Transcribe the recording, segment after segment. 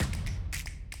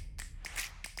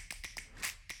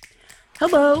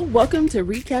Hello, welcome to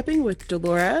Recapping with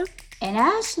Delora and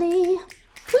Ashley.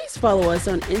 Please follow us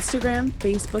on Instagram,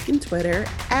 Facebook, and Twitter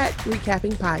at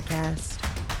Recapping Podcast.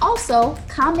 Also,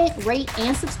 comment, rate,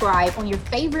 and subscribe on your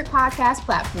favorite podcast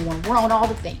platform. We're on all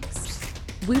the things.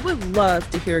 We would love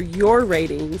to hear your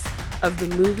ratings of the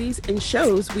movies and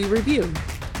shows we review.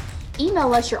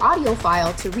 Email us your audio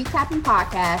file to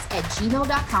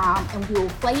recappingpodcast@gmail.com and we will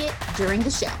play it during the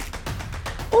show.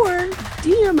 Or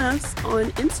DM us on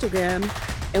Instagram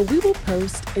and we will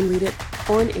post and read it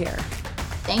on air.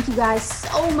 Thank you guys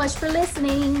so much for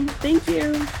listening. Thank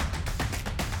you.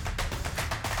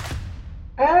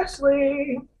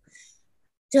 Ashley.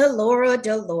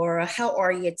 Delora, how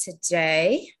are you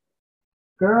today?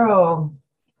 Girl,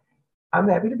 I'm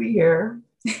happy to be here.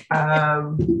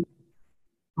 My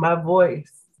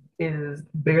voice is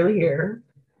barely here.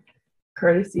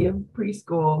 Courtesy of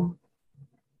preschool,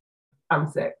 I'm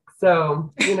sick.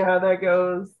 So, you know how that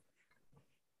goes.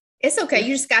 It's okay.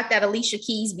 You just got that Alicia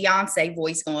Keys, Beyonce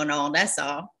voice going on. That's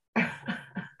all.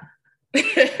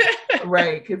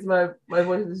 Right. Because my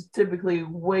voice is typically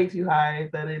way too high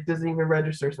that it doesn't even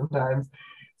register sometimes.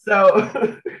 So,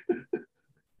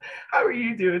 how are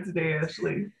you doing today,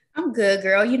 Ashley? I'm good,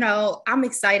 girl. You know, I'm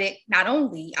excited, not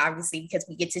only obviously because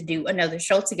we get to do another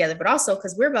show together, but also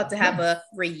because we're about to have a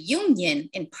reunion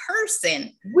in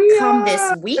person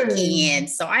this weekend.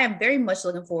 So I am very much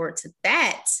looking forward to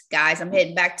that, guys. I'm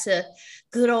heading back to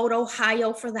good old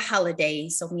Ohio for the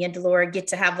holidays. So me and Delora get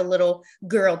to have a little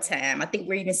girl time. I think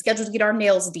we're even scheduled to get our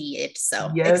nails did.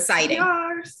 So yes, exciting. We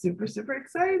are super, super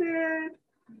excited.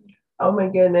 Oh my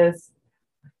goodness.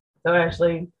 So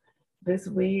Ashley, this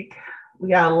week, we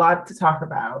got a lot to talk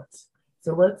about.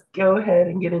 So let's go ahead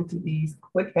and get into these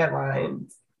quick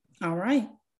headlines. All right.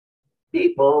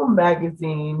 People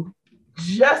magazine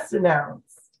just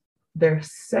announced their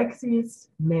sexiest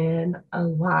man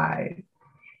alive.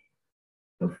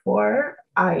 Before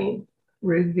I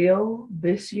reveal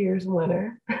this year's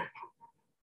winner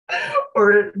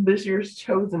or this year's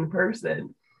chosen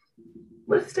person,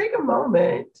 let's take a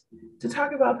moment to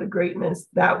talk about the greatness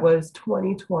that was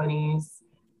 2020's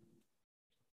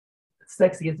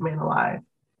Sexiest Man Alive,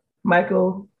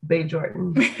 Michael B.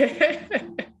 Jordan.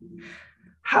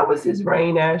 How was his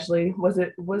reign, Ashley? Was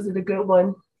it a good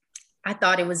one? I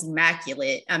thought it was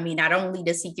immaculate. I mean, not only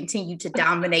does he continue to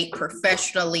dominate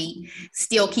professionally,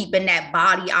 still keeping that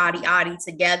body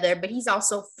together, but he's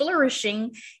also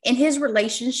flourishing in his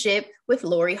relationship with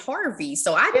Lori Harvey.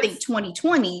 So I think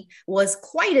 2020 was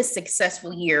quite a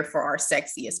successful year for our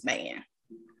sexiest man.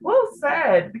 Well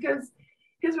said, because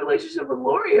his relationship with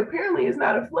Lori apparently is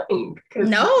not a fling.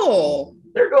 No.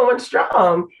 They're going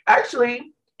strong.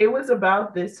 Actually, it was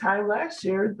about this time last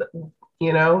year,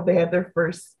 they had their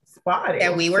first spotting.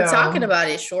 That we were talking about.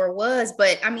 It sure was.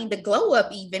 But I mean, the glow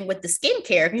up even with the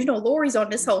skincare, Lori's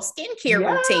on this whole skincare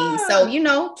routine. So,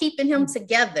 keeping him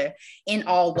together in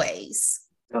all ways.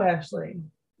 So Ashley,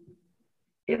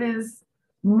 it is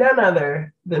none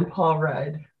other than Paul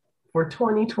Rudd for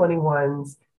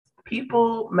 2021's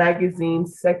People Magazine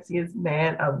Sexiest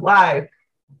Man Alive.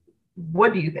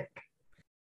 What do you think?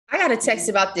 I got a text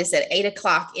about this at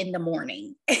 8:00 in the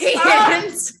morning.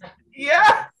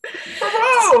 Yeah.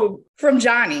 From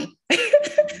Johnny.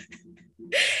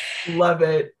 Love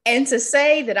it. And to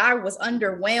say that I was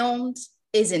underwhelmed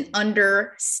is an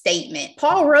understatement.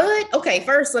 Paul Rudd. Okay,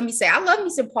 first let me say I love me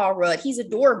some Paul Rudd. He's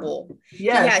adorable.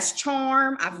 Yes. He has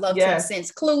charm. I've loved him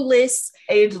since Clueless.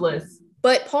 Ageless.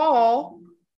 But Paul,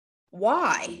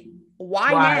 why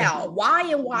now?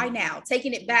 Why now?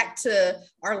 Taking it back to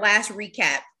our last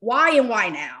recap. Why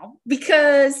now?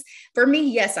 Because for me,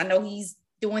 yes, I know he's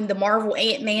doing the Marvel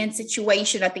Ant-Man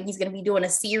situation. I think he's going to be doing a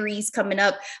series coming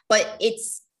up, but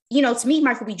it's, to me,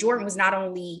 Michael B. Jordan was not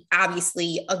only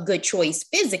obviously a good choice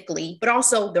physically, but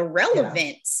also the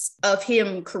relevance of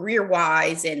him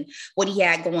career-wise and what he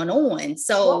had going on.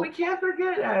 So we can't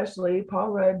forget, Ashley, Paul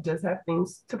Rudd does have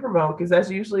things to promote because that's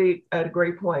usually at a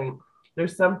great point.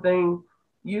 There's something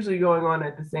usually going on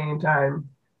at the same time.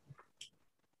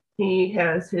 He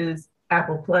has his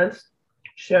Apple Plus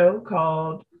show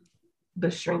called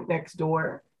The Shrink Next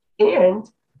Door, and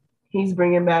he's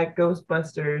bringing back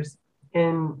Ghostbusters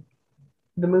in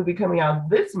the movie coming out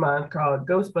this month called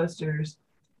Ghostbusters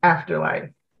Afterlife,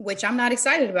 which I'm not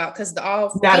excited about because the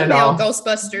all-female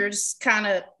Ghostbusters kind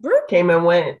of came and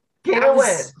went. That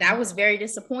was very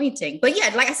disappointing. But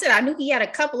yeah, like I said, I knew he had a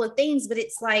couple of things, but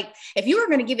it's like, if you were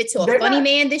going to give it to a funny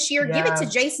man this year, give it to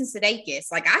Jason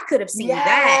Sudeikis. Like, I could have seen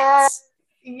that.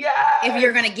 Yeah. If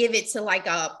you're going to give it to like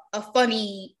a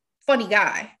funny funny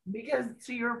guy. Because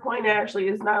to your point, Ashley,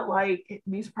 it's not like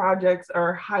these projects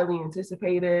are highly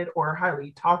anticipated or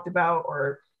highly talked about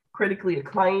or critically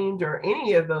acclaimed or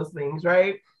any of those things,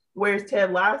 right? Whereas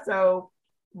Ted Lasso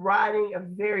riding a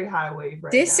very high wave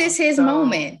right This now. is his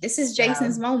moment. This is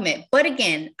Jason's moment. But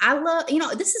again, I love,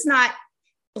 this is not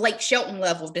Blake Shelton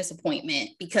level of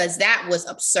disappointment because that was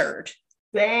absurd.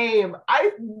 Same.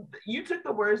 You took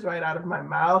the words right out of my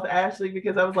mouth, Ashley,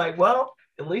 because I was like, well,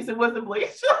 at least it wasn't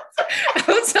Blake Shelton.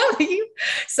 I'm telling you.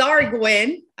 Sorry,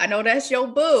 Gwen. I know that's your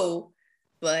boo.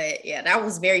 But yeah, that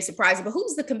was very surprising. But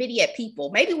who's the committee of people?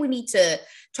 Maybe we need to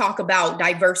talk about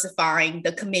diversifying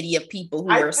the committee of people who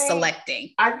are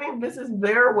selecting. I think this is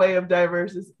their way of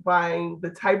diversifying the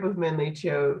type of men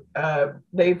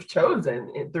they've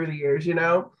chosen through the years,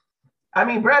 I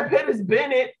mean, Brad Pitt has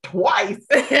been it twice.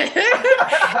 and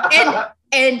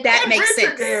that makes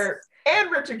sense.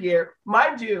 And Richard Gere,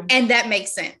 mind you. And that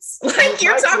makes sense. Like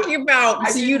you're talking about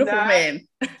beautiful men.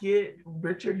 Get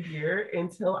Richard Gere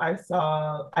until I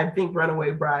saw, I think,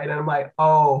 Runaway Bride. And I'm like,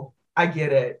 oh, I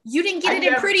get it. You didn't get it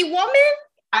in Pretty Woman?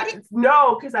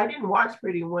 No, because I didn't watch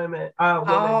Pretty Woman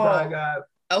growing up.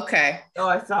 Okay. Oh,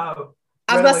 I saw.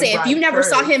 I was about to say, if you never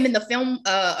saw him in the film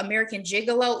American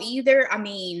Gigolo either, I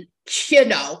mean,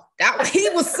 that he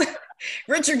was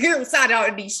Richard Gere was out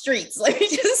in these streets. Let me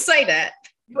just say that.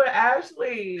 But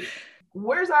Ashley,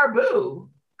 where's our boo?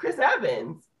 Chris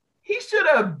Evans. He should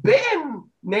have been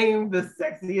named the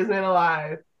sexiest man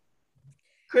alive.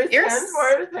 Chris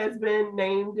Hemsworth has been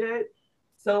named it.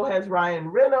 So has Ryan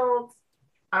Reynolds.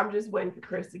 I'm just waiting for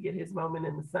Chris to get his moment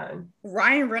in the sun.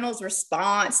 Ryan Reynolds'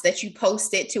 response that you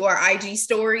posted to our IG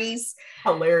stories.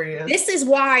 Hilarious. This is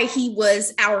why he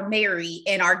was our Mary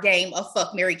in our game of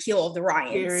Fuck, Marry, Kill of the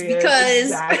Ryans.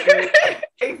 Because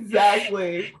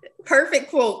exactly. Perfect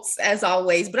quotes as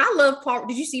always. But I love Paul.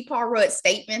 Did you see Paul Rudd's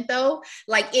statement though?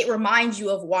 Like it reminds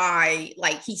you of why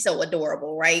like he's so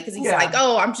adorable, right? Because he's like,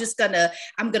 oh, I'm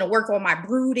gonna work on my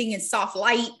brooding and soft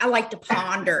light. I like to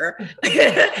ponder.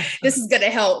 This is gonna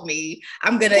help me.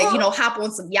 I'm gonna, hop on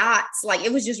some yachts. Like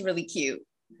it was just really cute.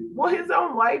 Well, his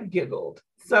own wife giggled.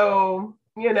 So,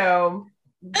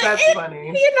 that's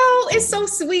funny. It's so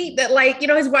sweet that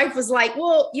his wife was like,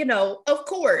 well, of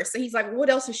course. And he's like,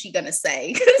 what else is she going to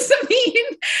say? Because I mean,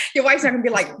 your wife's not going to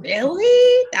be like,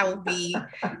 really? That'd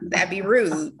be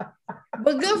rude.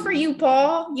 But good for you,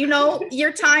 Paul.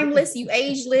 You're timeless. You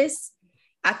ageless.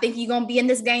 I think you're going to be in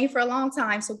this game for a long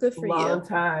time. So good for you. Long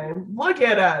time. Look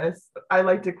at us. I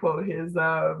like to quote his,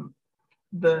 the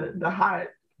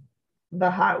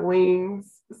hot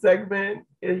wings segment.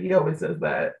 He always says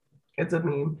that. It's a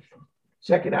meme.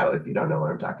 Check it out if you don't know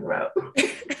what I'm talking about.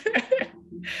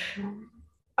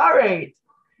 All right.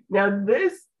 Now,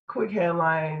 this quick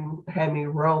headline had me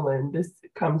rolling. This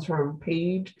comes from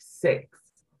page 6.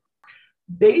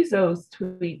 Bezos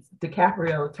tweets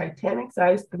DiCaprio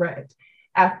Titanic-sized threat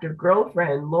after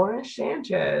girlfriend Lauren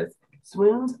Sanchez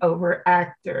swoons over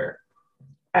actor.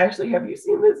 Ashley, have you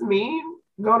seen this meme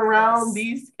going around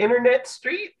these internet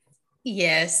streets?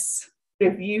 Yes.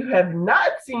 If you have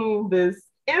not seen this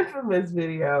infamous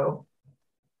video,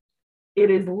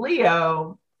 it is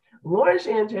Leo, Lauren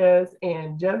Sanchez,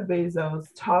 and Jeff Bezos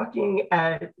talking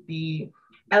at the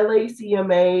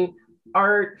LACMA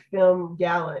Art Film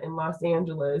Gala in Los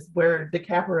Angeles, where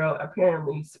DiCaprio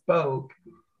apparently spoke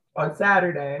on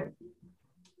Saturday.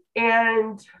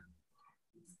 And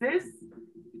this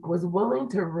was willing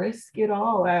to risk it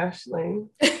all, Ashley.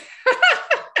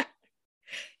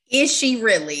 Is she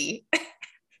really?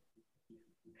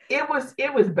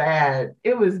 It was bad.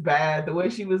 It was bad the way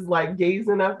she was like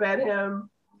gazing up at him,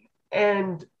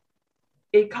 and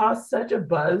it caused such a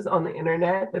buzz on the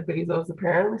internet that Bezos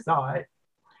apparently saw it,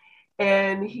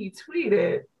 and he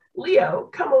tweeted, "Leo,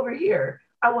 come over here.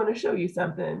 I want to show you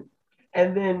something."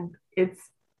 And then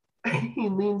he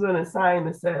leans on a sign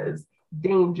that says,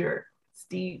 "Danger,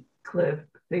 steep cliff,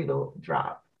 fatal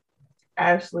drop."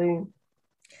 Ashley,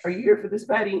 are you here for this,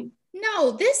 Patty?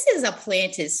 No, this is a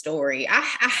planted story. I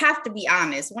have to be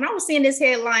honest. When I was seeing this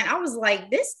headline, I was like,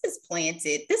 this is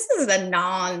planted. This is a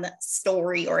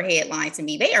non-story or headline to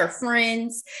me. They are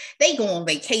friends. They go on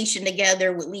vacation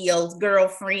together with Leo's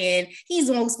girlfriend. He's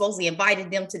the one who supposedly invited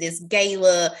them to this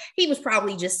gala. He was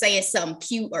probably just saying something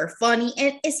cute or funny.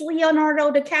 And it's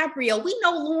Leonardo DiCaprio. We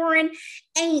know Lauren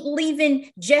ain't leaving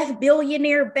Jeff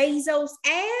billionaire Bezos'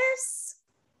 ass.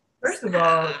 First of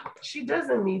all, she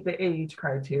doesn't meet the age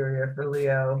criteria for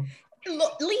Leo.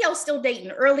 Leo's still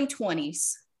dating early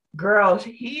 20s. Girl,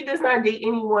 he does not date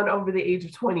anyone over the age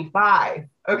of 25.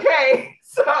 Okay?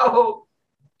 So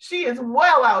she is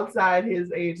well outside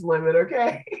his age limit.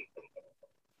 Okay?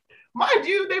 Mind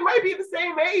you, they might be the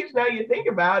same age now you think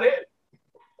about it.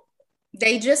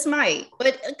 They just might.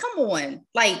 But come on.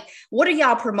 Like, what are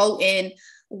y'all promoting?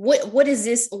 What is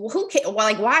this? Who can,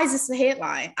 like, why is this a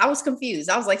headline? I was confused.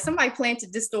 I was like, somebody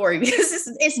planted this story because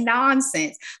it's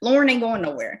nonsense. Lauren ain't going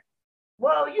nowhere.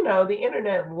 Well, you know, the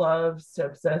internet loves to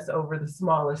obsess over the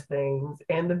smallest things,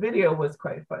 and the video was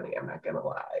quite funny, I'm not gonna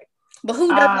lie. But who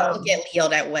doesn't look at Leo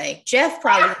that way? Jeff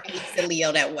probably looks at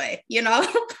Leo that way, you know?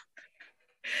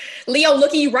 Leo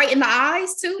looking you right in the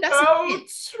eyes too. That's so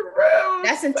intense. True.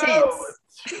 That's intense.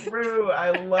 So true. I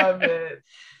love it.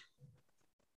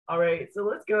 All right, so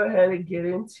let's go ahead and get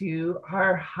into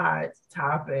our hot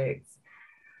topics.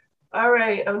 All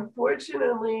right,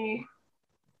 unfortunately,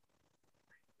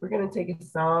 we're going to take a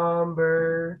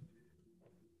somber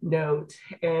note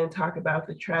and talk about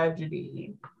the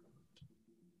tragedy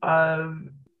of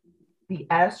the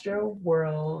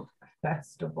AstroWorld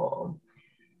Festival.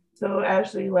 So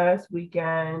actually last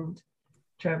weekend,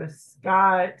 Travis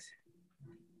Scott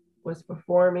was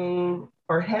performing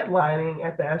or headlining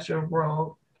at the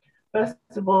AstroWorld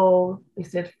Festival. They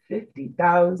said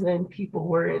 50,000 people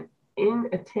were in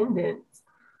attendance.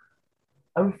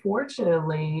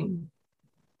 Unfortunately,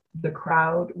 the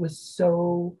crowd was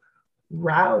so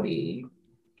rowdy,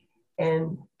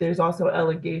 and there's also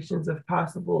allegations of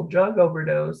possible drug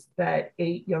overdose that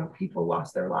 8 young people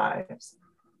lost their lives.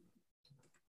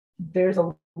 There's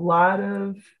a lot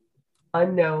of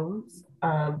unknowns.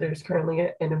 There's currently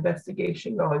an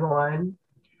investigation going on,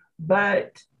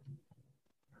 but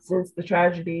since the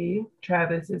tragedy,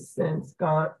 Travis has since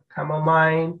come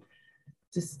online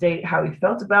to state how he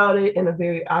felt about it in a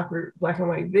very awkward black and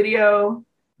white video.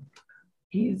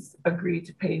 He's agreed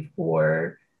to pay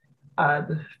for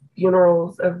the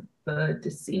funerals of the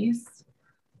deceased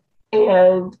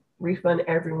and refund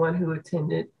everyone who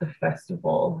attended the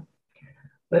festival.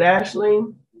 But Ashley,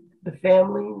 the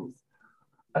families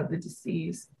of the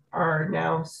deceased are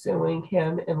now suing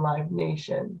him and Live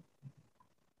Nation.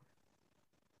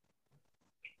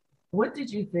 What did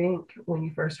you think when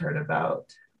you first heard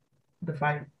about the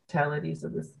fatalities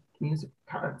of this music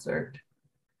concert?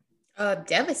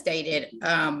 Devastated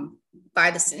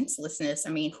by the senselessness. I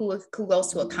mean, who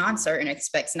goes to a concert and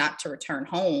expects not to return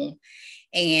home?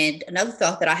 And another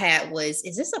thought that I had was,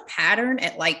 is this a pattern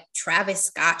at like Travis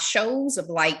Scott shows of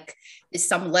like, is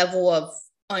some level of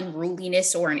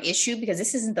unruliness or an issue? Because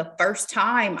this isn't the first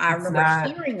time I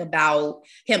remember hearing about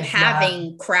him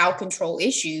having crowd control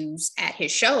issues at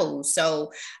his shows.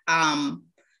 So,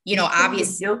 you know,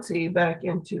 obviously guilty back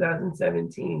in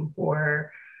 2017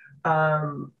 for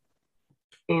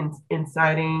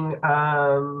inciting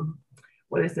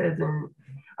what it says in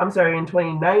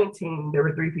 2019, there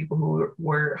were 3 people who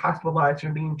were hospitalized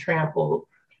from being trampled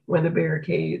when the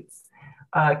barricades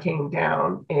came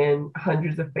down and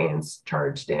hundreds of fans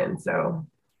charged in. So,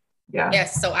 yeah.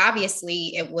 Yes. So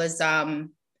obviously it was a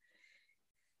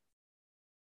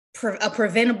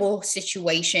preventable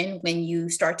situation when you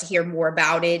start to hear more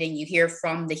about it, and you hear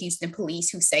from the Houston police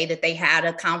who say that they had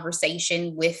a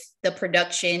conversation with the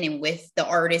production and with the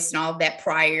artists and all of that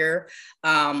prior.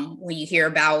 When you hear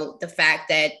about the fact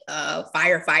that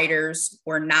firefighters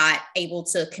were not able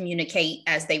to communicate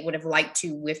as they would have liked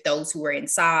to with those who were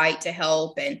inside to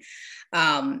help, and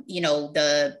you know,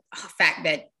 the fact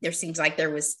that there seems like there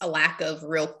was a lack of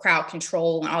real crowd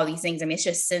control and all these things. I mean, it's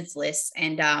just senseless.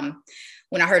 And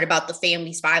when I heard about the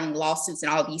families filing lawsuits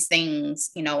and all these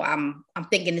things, you know, I'm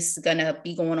thinking this is going to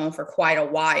be going on for quite a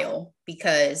while,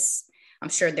 because I'm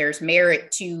sure there's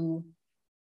merit to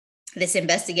this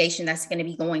investigation that's going to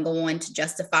be going on to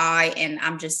justify. And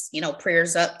I'm just, you know,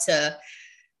 prayers up to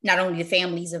not only the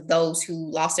families of those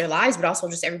who lost their lives, but also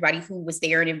just everybody who was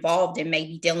there and involved and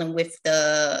maybe dealing with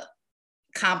the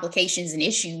complications and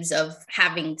issues of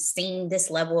having seen this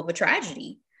level of a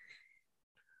tragedy.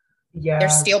 Yeah,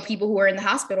 there's still people who are in the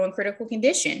hospital in critical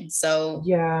condition. So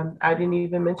yeah, I didn't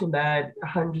even mention that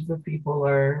hundreds of people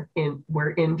were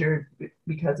injured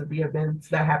because of the events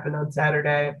that happened on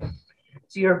Saturday.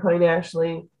 To your point,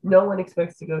 Ashley, no one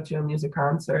expects to go to a music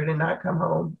concert and not come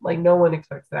home. Like, no one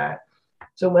expects that.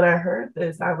 So when I heard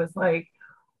this, I was like,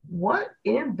 what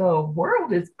in the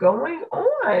world is going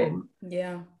on?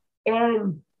 Yeah.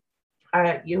 And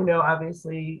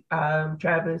obviously,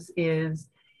 Travis is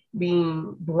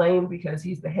being blamed because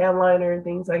he's the headliner and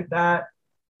things like that.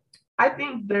 I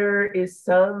think there is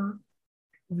some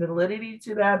validity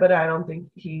to that, but I don't think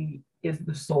he is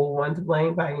the sole one to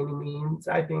blame by any means.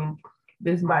 I think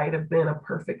this might have been a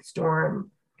perfect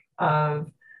storm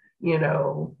of,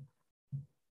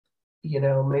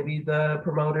 maybe the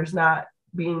promoters not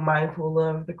being mindful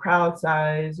of the crowd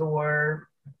size or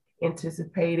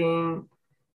anticipating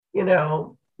you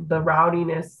know, the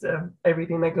rowdiness of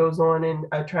everything that goes on in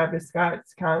a Travis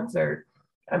Scott's concert.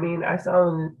 I mean, I saw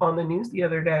on the news the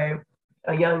other day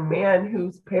a young man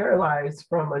who's paralyzed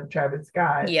from a Travis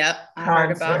Scott Yep, I concert.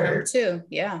 heard about him too.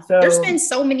 Yeah. So, there's been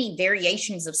so many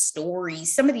variations of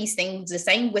stories. Some of these things, the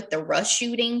same with the Rush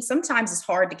shooting, sometimes it's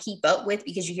hard to keep up with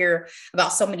because you hear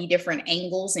about so many different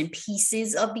angles and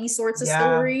pieces of these sorts of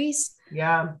stories.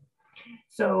 Yeah.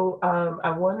 So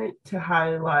I wanted to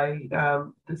highlight,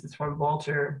 this is from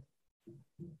Vulture,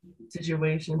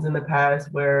 situations in the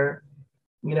past where,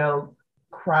 you know,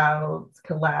 crowds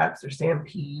collapse or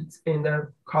stampedes end up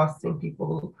costing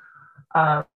people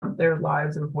their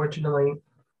lives, unfortunately.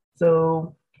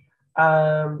 So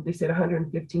they said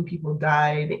 115 people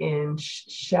died in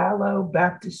Shallow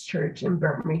Baptist Church in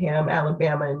Birmingham,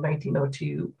 Alabama in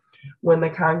 1902, when the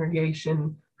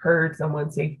congregation heard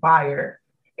someone say fire,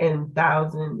 and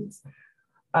thousands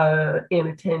in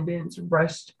attendance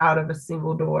rushed out of a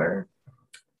single door.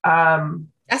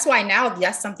 That's why now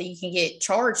that's something you can get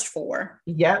charged for.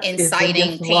 Yep,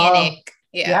 inciting panic.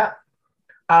 Yeah.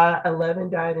 11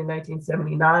 died in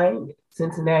 1979,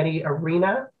 Cincinnati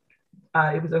Arena.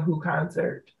 It was a Who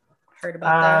concert. Heard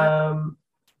about that.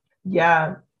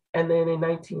 Yeah. And then in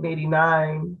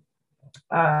 1989,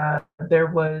 there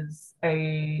was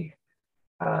a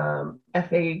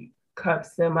FA Cup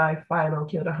semifinal,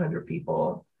 killed 100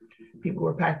 people. People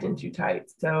were packed in too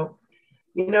tight. So,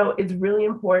 you know, it's really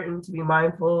important to be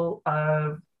mindful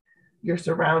of your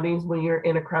surroundings when you're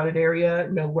in a crowded area,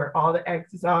 know where all the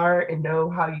exits are and know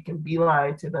how you can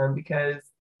beeline to them, because,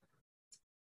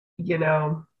 you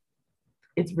know,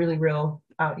 it's really real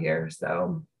out here.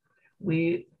 So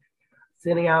we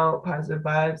sending out positive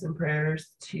vibes and prayers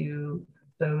to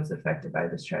those affected by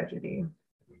this tragedy.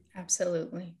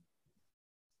 Absolutely.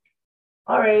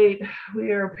 All right,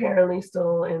 we are apparently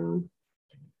still in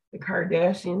the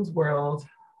Kardashians world,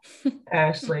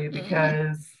 Ashley,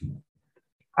 because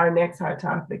our next hot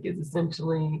topic is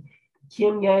essentially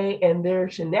Kim Ye and their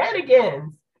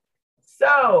shenanigans.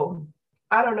 So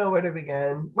I don't know where to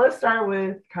begin. Let's start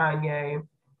with Kanye.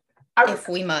 If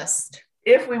we must.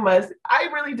 I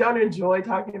really don't enjoy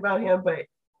talking about him, but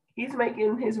he's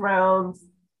making his rounds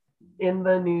in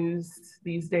the news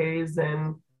these days,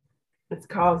 and it's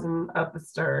causing up a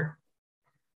stir.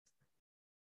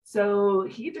 So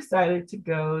he decided to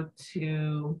go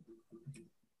to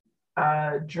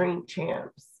Drink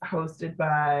Champs, hosted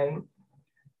by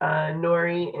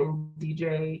Nori and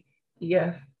DJ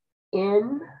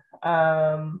EFN.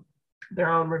 They're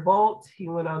on Revolt. He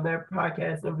went on their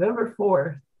podcast November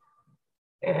 4th,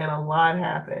 and a lot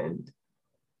happened.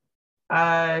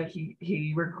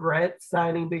 He regrets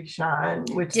signing Big Sean,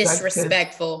 which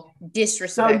disrespectful.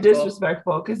 So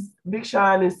disrespectful, because Big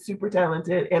Sean is super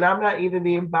talented, and I'm not even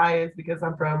being biased because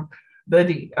I'm from the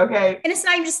D. Okay, and it's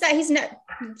not even just that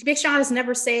Big Sean has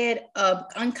never said an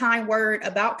unkind word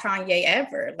about Kanye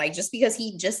ever. Like, just because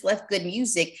he just left good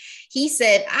music, he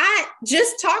said, "I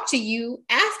just talked to you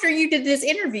after you did this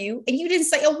interview, and you didn't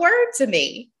say a word to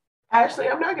me." Actually,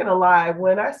 I'm not gonna lie.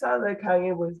 When I saw that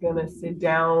Kanye was gonna sit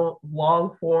down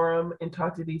long form and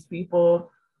talk to these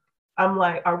people, I'm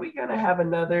like, are we gonna have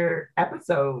another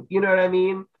episode? You know what I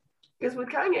mean? Because with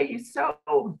Kanye, he's so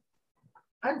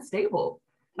unstable.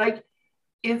 Like,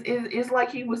 it's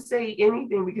like he would say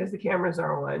anything because the cameras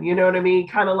are on. You know what I mean?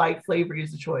 Kind of like slavery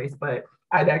is a choice, but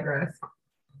I digress.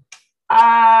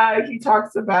 He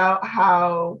talks about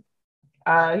how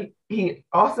he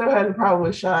also had a problem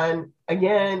with Sean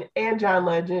again and John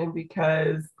Legend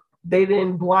because they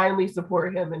didn't blindly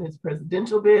support him in his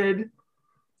presidential bid.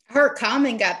 I heard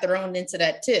Common got thrown into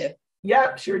that too.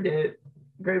 Yep, sure did.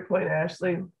 Great point,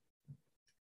 Ashley.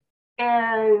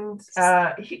 And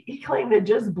he claimed that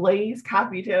Just Blaze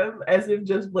copied him, as if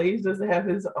Just Blaze doesn't have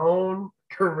his own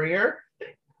career.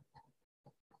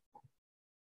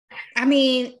 I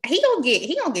mean, he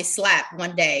gonna get slapped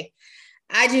one day.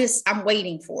 I'm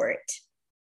waiting for it.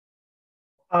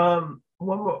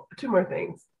 Two more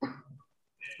things.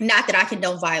 Not that I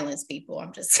condone violence, people.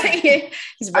 I'm just saying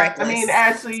he's reckless. I mean,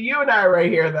 Ashley, you and I are right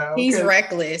here, though. He's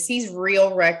reckless. He's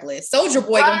real reckless. Soldier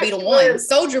Boy gonna be the one.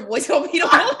 Soldier Boy's gonna be the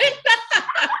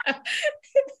one.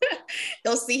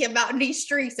 They'll see him out in these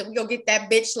streets, and we gonna get that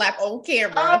bitch slap on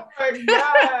camera. Oh my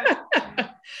God.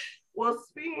 Well,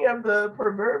 speaking of the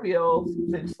proverbial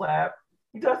bitch slap,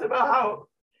 he talks about how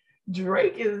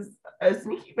Drake is a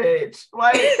sneaky bitch.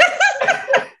 Like,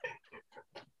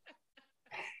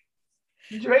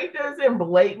 Drake doesn't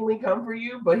blatantly come for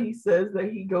you, but he says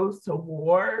that he goes to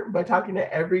war by talking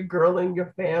to every girl in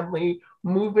your family,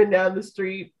 moving down the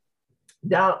street,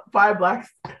 down 5 blocks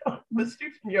down the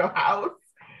street from your house.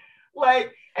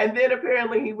 Like, And then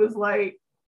apparently he was like,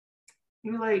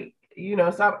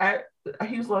 stop act.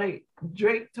 He was like,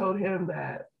 Drake told him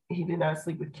that he did not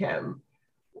sleep with Kim.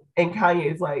 And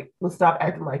Kanye's like, well, stop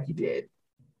acting like you did.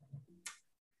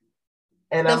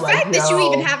 And the I'm fact like, that you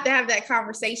even have to have that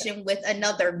conversation with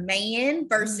another man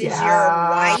versus your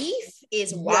wife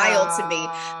is wild to me.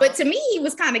 But to me, he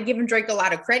was kind of giving Drake a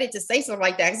lot of credit to say something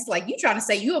like that. It's like, you trying to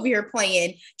say you over here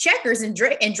playing checkers and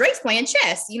Drake's playing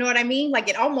chess. You know what I mean? Like,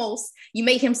 it almost, you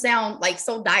made him sound like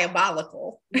so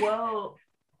diabolical. Well,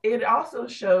 it also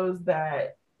shows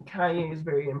that Kanye is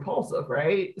very impulsive,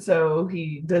 right? So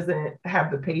he doesn't have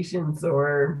the patience,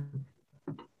 or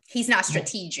he's not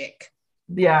strategic.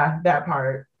 Yeah, that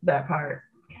part.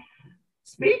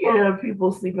 Speaking of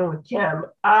people sleeping with Kim,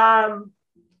 oh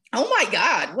my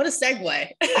God, what a segue.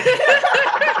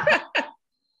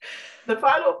 The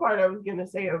final part I was gonna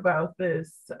say about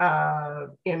this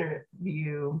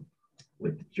interview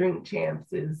with the Drink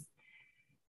Champs is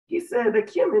he said that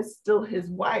Kim is still his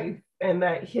wife and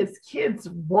that his kids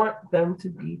want them to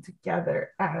be together.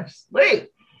 Ashley,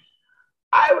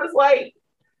 I was like,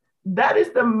 that is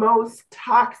the most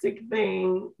toxic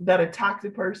thing that a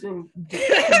toxic person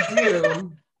can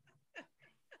do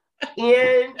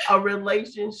in a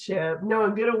relationship,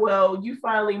 knowing good and well you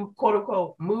finally, quote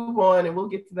unquote, move on, and we'll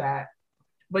get to that.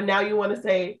 But now you want to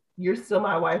say, you're still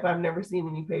my wife. I've never seen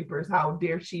any papers. How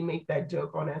dare she make that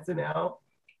joke on SNL?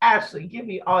 Ashley, give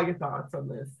me all your thoughts on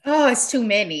this. Oh, it's too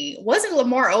many. Wasn't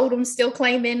Lamar Odom still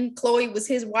claiming Chloe was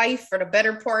his wife for the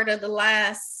better part of the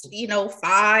last,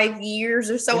 5 years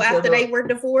or so after they were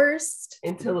divorced?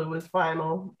 Until it was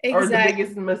final. Exactly. Or the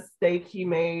biggest mistake he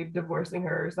made, divorcing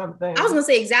her or something. I was going to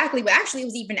say exactly, but actually it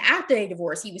was even after they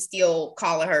divorced, he was still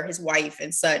calling her his wife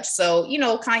and such. So,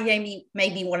 Kanye may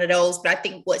be one of those, but I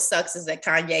think what sucks is that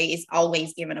Kanye is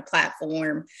always given a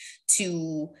platform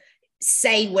to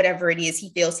say whatever it is he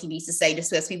feels he needs to say,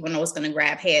 just because people know it's going to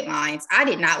grab headlines. I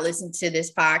did not listen to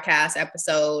this podcast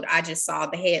episode. I just saw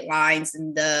the headlines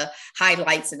and the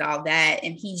highlights and all that.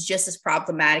 And he's just as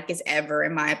problematic as ever,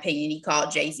 in my opinion. He called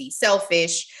Jay-Z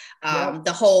selfish. Yep.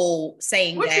 The whole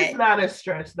saying which that, is not a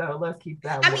stretch though. Let's keep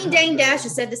that. I mean, Dame Dash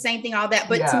has said the same thing, all that,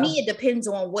 but to me, it depends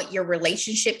on what your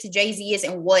relationship to Jay-Z is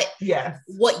and what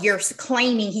you're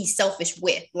claiming he's selfish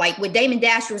with. Like with Damon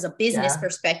Dash, there was a business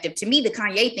perspective. To me, the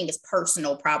Kanye thing is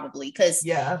personal, probably, because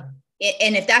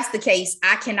and if that's the case,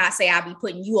 I cannot say I'll be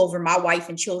putting you over my wife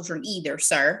and children either,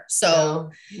 sir. So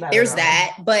there's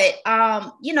that. But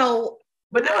but no,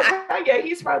 Kanye,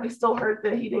 he's probably still hurt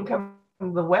that he didn't come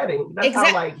the wedding. That's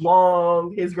how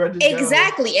long his grudges go.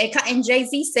 And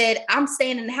Jay-Z said, I'm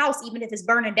staying in the house even if it's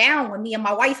burning down when me and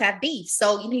my wife have beef.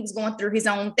 So he was going through his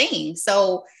own thing.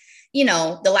 So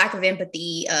the lack of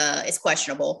empathy is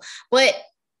questionable. But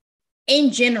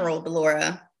in general,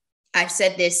 Delora, I've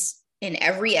said this in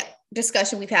every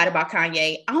discussion we've had about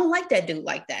Kanye, I don't like that dude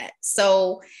like that.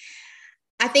 So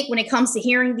I think when it comes to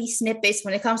hearing these snippets,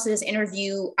 when it comes to this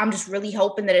interview, I'm just really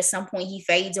hoping that at some point he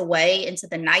fades away into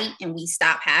the night and we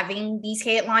stop having these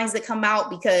headlines that come out,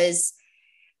 because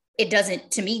it doesn't,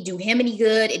 to me, do him any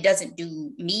good. It doesn't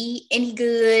do me any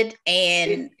good.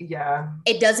 And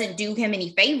it doesn't do him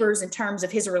any favors in terms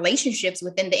of his relationships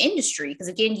within the industry. Because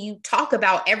again, you talk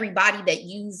about everybody that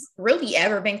you've really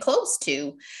ever been close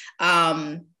to.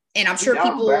 And I'm sure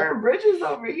people burn bridges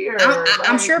over here.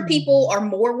 I'm sure people are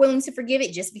more willing to forgive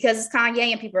it just because it's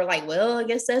Kanye, and people are like, well, I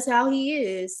guess that's how he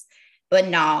is. But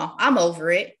nah, I'm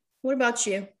over it. What about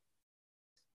you?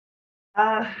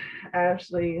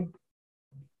 Ashley,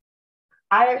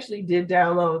 I actually did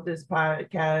download this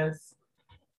podcast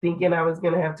thinking I was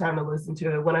going to have time to listen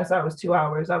to it. When I saw it was 2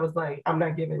 hours, I was like, I'm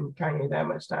not giving Kanye that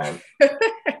much time.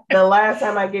 The last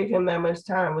time I gave him that much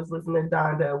time was listening to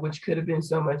Donda, which could have been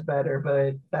so much better,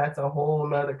 but that's a whole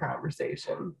nother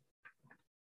conversation.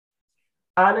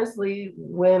 Honestly,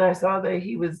 when I saw that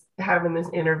he was having this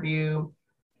interview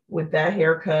with that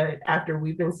haircut after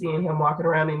we've been seeing him walking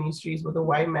around in these streets with a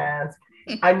white mask,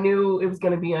 I knew it was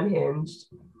going to be unhinged.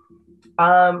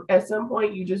 At some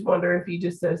point, you just wonder if he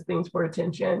just says things for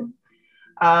attention.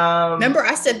 Remember,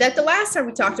 I said that the last time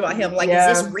we talked about him. Like,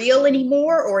 is this real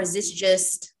anymore, or is this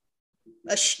just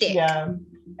a shtick? Yeah.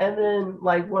 And then,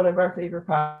 like, one of our favorite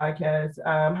podcasts,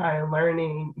 High and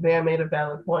Learning, they made a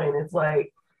valid point. It's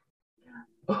like,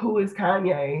 who is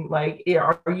Kanye? Like,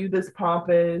 are you this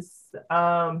pompous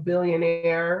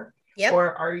billionaire,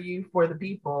 or are you for the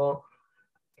people?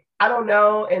 I don't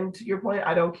know. And to your point,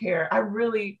 I don't care. I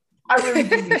really do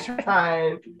be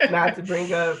trying not to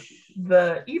bring up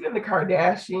even the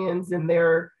Kardashians and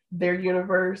their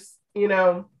universe,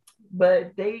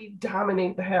 but they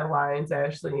dominate the headlines,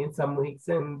 Ashley, in some weeks,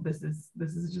 and this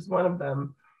is just one of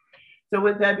them. So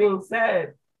with that being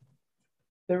said,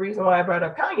 the reason why I brought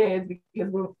up Kanye is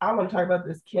because I want to talk about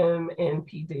this Kim and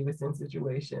Pete Davidson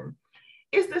situation.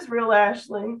 Is this real,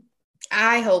 Ashley?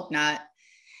 I hope not.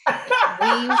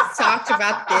 We've talked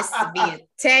about this via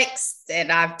text,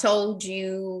 and I've told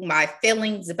you my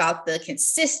feelings about the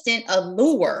consistent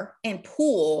allure and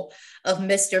pull of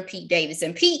Mr. Pete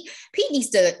Davidson. Pete needs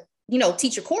to,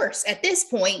 teach a course at this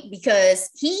point, because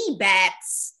he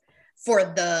bats for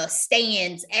the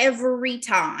stands every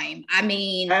time. I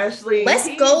mean, Ashley, let's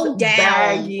go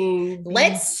down.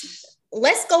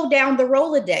 Let's go down the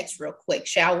Rolodex real quick,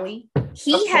 shall we?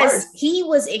 He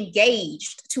was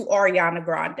engaged to Ariana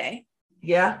Grande.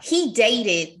 Yeah. He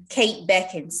dated Kate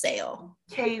Beckinsale.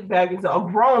 A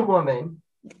grown woman.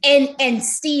 And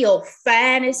still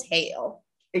fine as hell.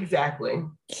 Exactly.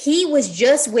 He was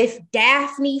just with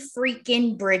Daphne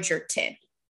freaking Bridgerton.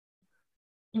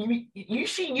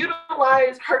 She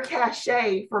utilized her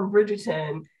cachet from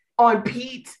Bridgerton on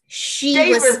Pete She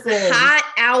Davidson. Was hot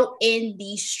out in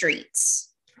the streets.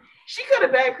 She could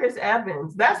have bagged Chris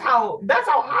Evans. That's how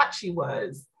hot she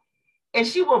was. And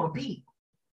she went with Pete.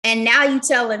 And now you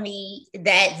telling me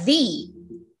that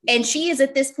and she is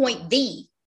at this point the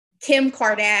Kim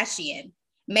Kardashian,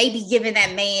 maybe giving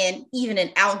that man even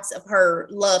an ounce of her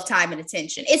love, time, and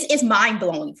attention. It's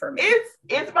mind-blowing for me.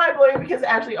 It's mind-blowing because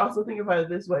actually also think about it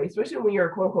this way, especially when you're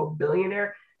a quote-unquote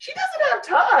billionaire, she doesn't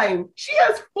have time. She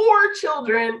has 4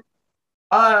 children,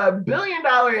 a $1 billion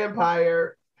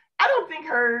empire. I don't think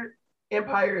her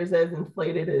empire is as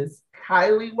inflated as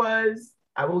Kylie was.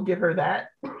 I will give her that.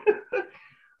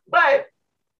 But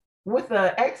with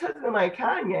an ex-husband like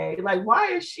Kanye, like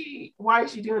why is she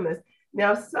doing this?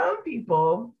 Now, some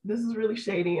people, this is really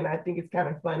shady, and I think it's kind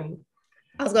of funny.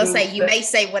 I was going to say, you may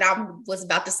say what I was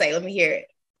about to say. Let me hear it.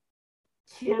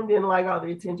 Kim didn't like all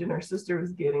the attention her sister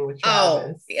was getting with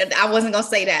Travis. Oh, I wasn't going to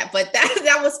say that, but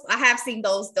that was, I have seen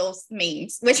those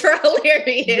memes, which are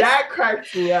hilarious. That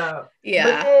cracks me up.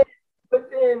 Yeah. But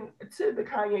then to the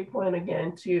Kanye point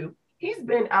again, too, he's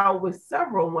been out with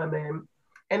several women.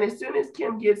 And as soon as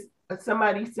Kim gets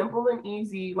somebody simple and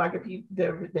easy, like a Pete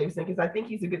Davidson, because I think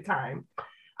he's a good time.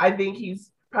 I think he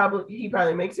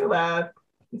probably makes her laugh.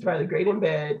 He's probably great in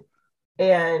bed.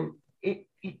 And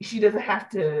she doesn't have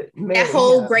to marry that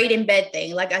whole him. Great in bed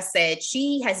thing. Like I said,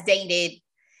 she has dated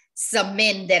some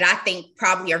men that I think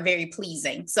probably are very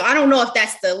pleasing. So I don't know if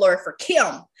that's the allure for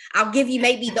Kim. I'll give you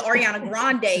maybe the Ariana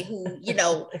Grande, who,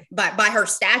 by her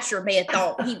stature may have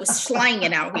thought he was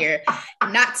slanging out here.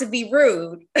 Not to be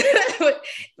rude,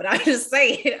 but I'm just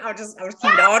saying, I was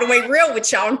keeping it all the way real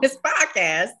with y'all on this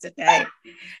podcast today.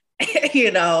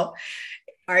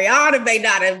 Ariana may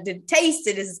not have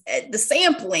tasted the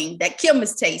sampling that Kim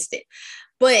has tasted.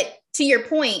 But to your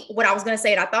point, what I was going to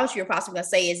say, and I thought you were possibly going to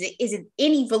say, is it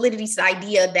any validity to the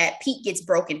idea that Pete gets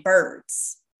broken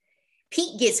birds?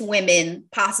 Pete gets women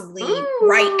possibly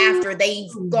right after they've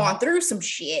gone through some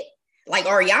shit. Like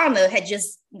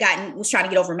Ariana was trying to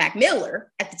get over Mac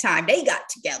Miller at the time they got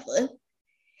together.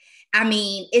 I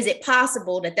mean, is it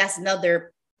possible that that's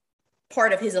another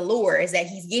part of his allure, is that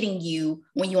he's getting you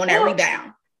when you on that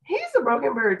rebound? He's a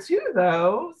broken bird too,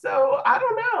 though. So I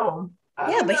don't know.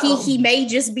 But he may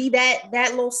just be that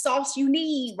little sauce you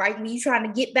need right when you're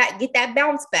trying to get that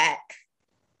bounce back.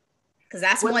 Because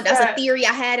that's a theory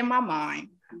I had in my mind.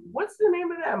 What's the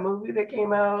name of that movie that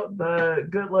came out? The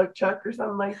Good Luck Chuck or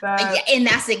something like that? Yeah, and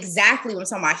that's exactly what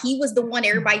I'm talking about. He was the one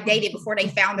everybody dated before they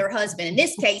found their husband. In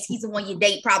this case, he's the one you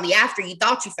date probably after you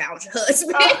thought you found your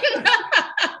husband.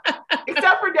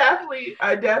 Except for Daphne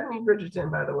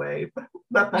Bridgerton, by the way.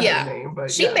 That's not her name, but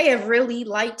she may have really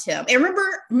liked him. And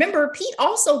remember, Pete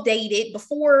also dated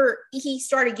before he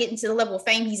started getting to the level of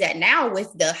fame he's at now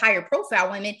with the higher profile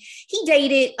women. He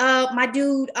dated my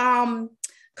dude,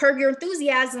 Curb Your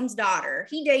Enthusiasm's daughter.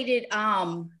 He dated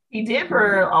he did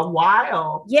for a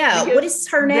while. Yeah, what is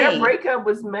her name? Their breakup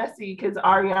was messy because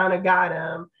Ariana got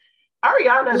him.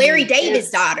 Larry David's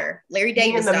daughter. Larry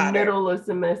David's daughter. In the middle of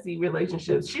some messy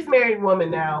relationships. She's a married woman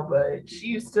now, but she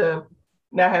used to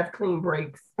not have clean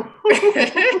breaks.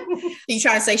 You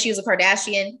trying to say she was a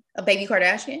Kardashian, a baby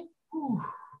Kardashian? Ooh.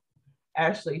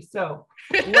 Ashley, so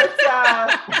let's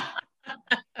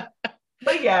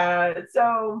but yeah,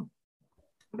 so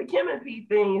the Kim and Pete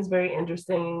thing is very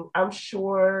interesting. I'm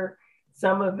sure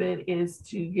some of it is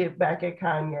to get back at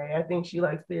Kanye. I think she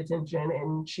likes the attention,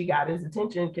 and she got his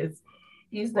attention because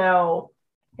he's now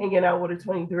hanging out with a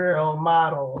 23-year-old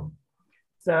model.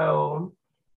 So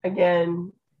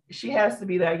again, she has to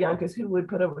be that young, because who would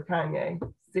put up with Kanye?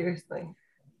 Seriously.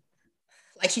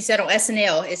 Like she said on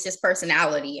SNL, it's just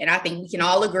personality. And I think we can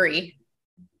all agree.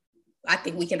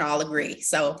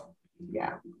 So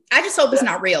Yeah. I just hope it's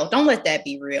not real. Don't let that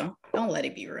be real. Don't let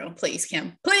it be real. Please,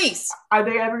 Kim. Please. Are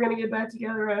they ever going to get back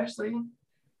together, Ashley?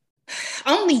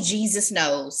 Only Jesus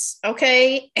knows.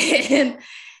 Okay. And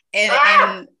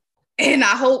I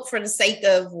hope for the sake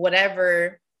of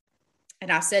whatever,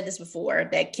 and I've said this before,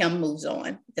 that Kim moves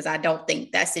on, because I don't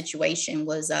think that situation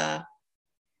was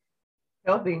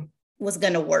healthy, was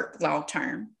going to work long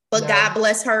term. But no. God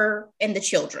bless her and the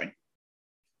children.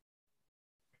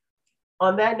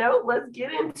 On that note, let's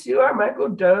get into our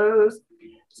Microdose.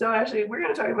 So actually, we're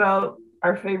going to talk about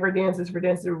our favorite dances for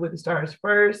Dancing with the Stars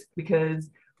first, because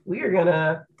we are going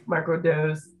to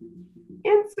microdose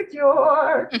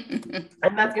Insecure.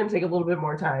 And that's going to take a little bit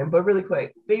more time, but really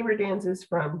quick. Favorite dances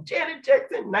from Janet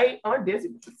Jackson night on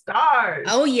Dancing with the Stars.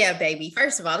 Oh yeah, baby.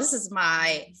 First of all, this is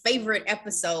my favorite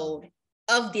episode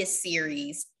of this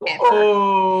series ever.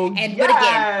 Oh, and yes. But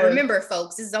again, remember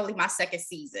folks, this is only my second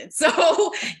season,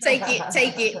 so take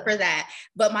it for that.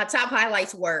 But my top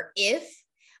highlights were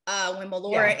when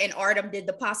Melora and Artem did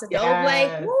the Paso Doble,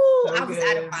 so I was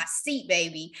out of my seat,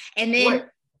 baby. And then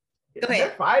go ahead.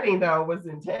 Their fighting though was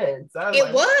intense.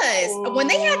 It was. When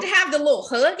they had to have the little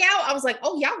hug out, I was like,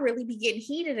 oh, y'all really be getting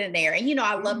heated in there. And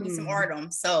I love me some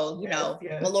Artem. So,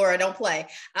 Melora, don't play.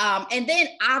 And then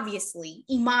obviously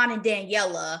Iman and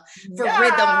Daniela for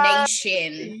Rhythm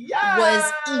Nation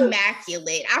was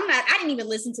immaculate. I didn't even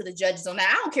listen to the judges on that.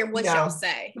 I don't care what y'all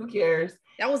say. Who cares?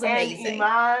 That was amazing. And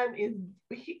Iman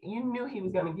you knew he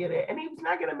was gonna get it, and he was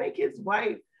not gonna make his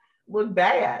wife look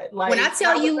bad. Like, when I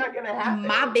tell you,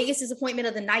 my biggest disappointment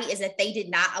of the night is that they did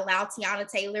not allow Tiana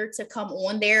Taylor to come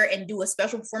on there and do a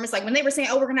special performance. Like when they were saying,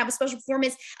 oh, we're gonna have a special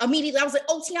performance, immediately I was like,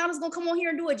 oh, Tiana's gonna come on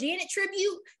here and do a Janet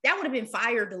tribute. That would have been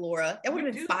fire, Delora. That would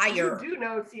have been fire. You do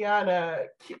know Tiana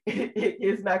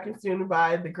is not consumed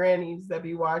by the grannies that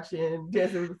be watching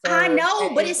Dancing with the Stars. I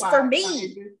know, but it's for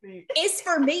me. It's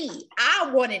for me.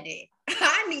 I wanted it.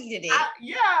 I needed it.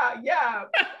 Yeah.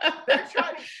 They're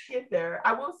trying to get there.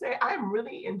 I will say I'm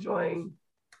really enjoying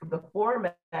the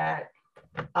format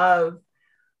of,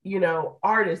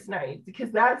 artist nights,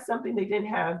 because that's something they didn't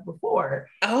have before.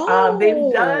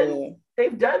 They've done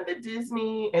the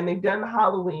Disney and they've done the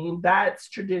Halloween. That's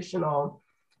traditional.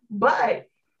 But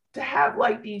to have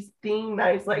like these theme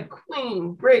nights like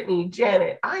Queen, Britney,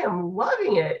 Janet, I am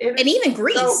loving it. And even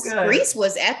Grease. So Grease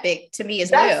was epic to me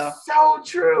as well. That's so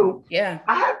true. Yeah.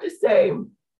 I have to say,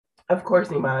 of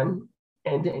course, Iman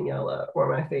and Daniela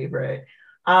were my favorite.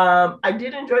 I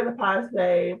did enjoy the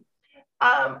Passe.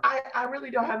 I really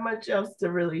don't have much else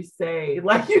to really say.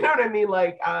 Like, you know what I mean?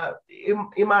 Like,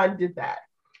 Iman did that.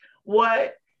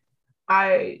 What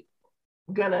I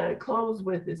gonna close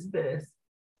with is this.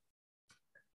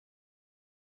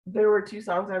 There were two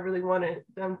songs I really wanted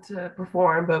them to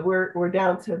perform, but we're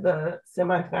down to the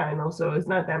semifinal, so it's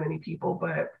not that many people.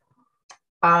 But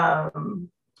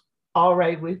All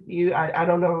Right With You. I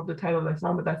don't know the title of that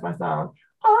song, but that's my song.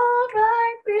 All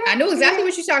Right With I know exactly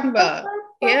what you're talking about.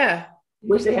 Yeah.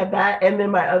 Wish they had that. And then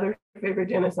my other favorite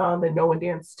Janet song that no one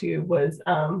danced to was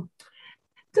Doesn't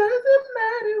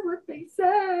Matter What They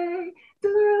Say.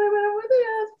 Doesn't really matter what they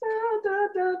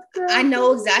ask. I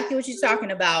know exactly what you're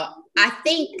talking about. I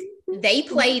think they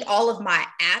played all of my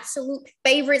absolute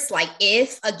favorites. Like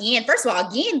first of all,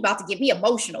 about to get me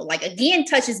emotional. Like Again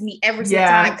touches me every single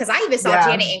time, because I even saw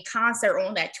Janet in concert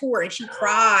on that tour, and she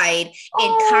cried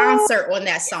in concert on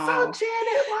that song.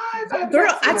 Janet live.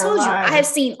 Girl, I told you, I have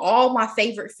seen all my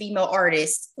favorite female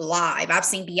artists live. I've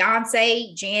seen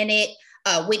Beyonce, Janet,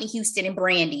 Whitney Houston, and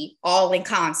Brandy all in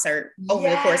concert over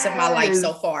the course of my life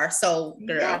so far. So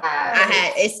girl,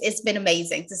 it's been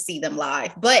amazing to see them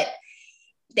live. But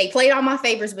they played all my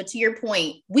favorites, but to your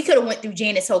point, we could have went through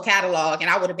Janet's whole catalog and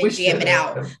I would have been jamming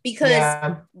out, because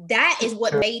that is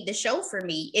what made the show for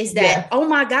me, is that, oh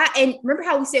my God. And remember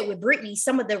how we said with Britney,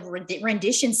 some of the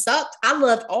renditions sucked. I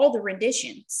loved all the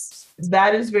renditions.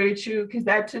 That is very true, because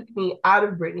that took me out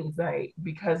of Britney's night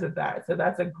because of that. So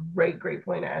that's a great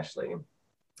point, Ashley.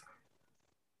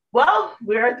 Well,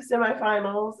 we're at the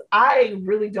semifinals. I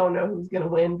really don't know who's going to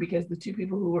win, because the two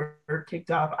people who were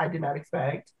kicked off, I did not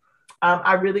expect.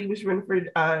 I really was rooting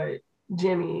for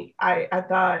Jimmy. I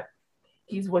thought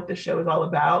he's what the show is all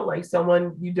about. Like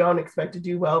someone you don't expect to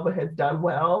do well, but has done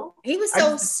well. He was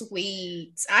so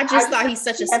sweet. I just thought he's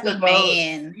such a sweet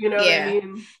man. You know what I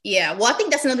mean? Yeah. Well, I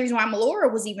think that's another reason why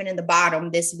Melora was even in the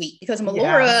bottom this week, because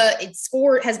Melora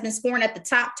has been scoring at the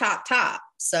top.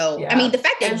 So, I mean, the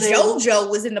fact that JoJo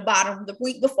was in the bottom the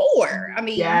week before, I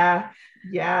mean, that's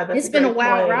it's been a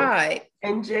wild ride.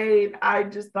 And Jade, I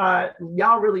just thought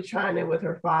y'all really trying it with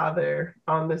her father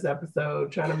on this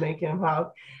episode, trying to make him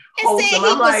wholesome. And said he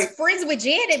was friends with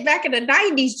Janet back in the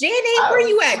 90s. Janet, where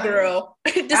you at, girl?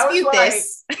 Dispute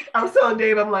this. I was telling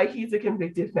Dave, I'm like, he's a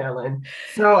convicted felon.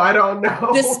 So I don't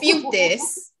know. Dispute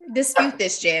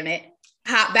this, Janet.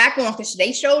 Hop back on, because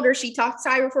they showed her, she talked to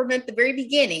Tyra for at the very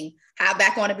beginning. Hop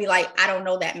back on and be like, I don't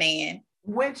know that man.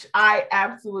 Which I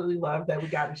absolutely love that we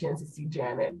got a chance to see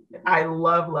Janet. I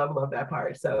love that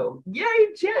part. So yay,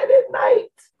 Janet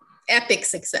Knight. Epic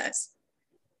success.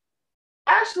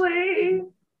 Ashley.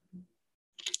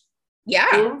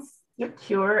 Yeah.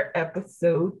 Insecure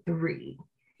episode 3.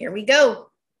 Here we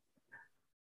go.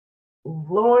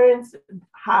 Lawrence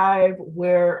Hive,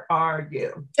 where are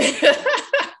you?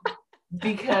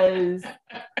 Because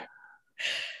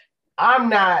I'm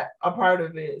not a part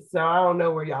of it, so I don't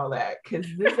know where y'all at, because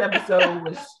this episode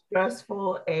was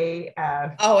stressful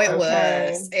AF. Oh, it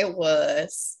was. It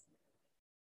was.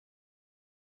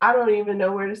 I don't even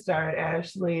know where to start,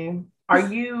 Ashley. Are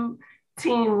you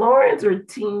Team Lawrence or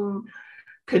Team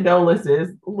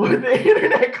Condolences, what the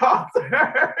internet calls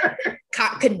her?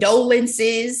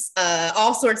 Condolences,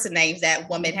 all sorts of names that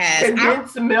woman has.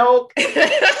 Condensed milk.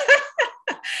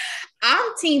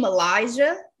 I'm Team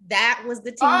Elijah. That was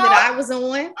the team that I was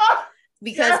on,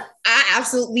 because I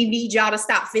absolutely need y'all to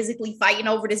stop physically fighting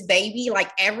over this baby.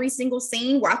 Like every single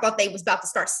scene where I thought they was about to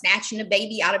start snatching the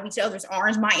baby out of each other's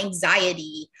arms, my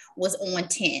anxiety was on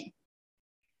 10.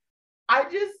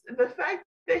 The fact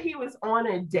that he was on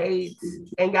a date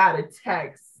and got a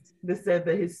text that said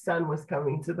that his son was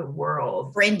coming to the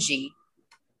world. Fringy.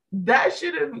 That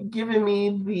should have given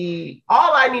me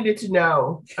all I needed to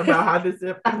know about how this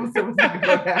episode was going to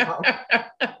go down.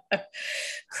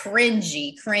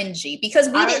 Cringy, because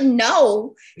we didn't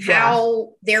know how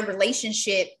their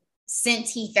relationship,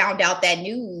 since he found out that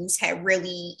news, had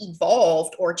really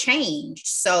evolved or changed.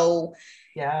 So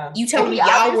yeah, you tell me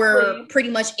y'all were pretty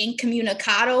much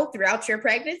incommunicado throughout your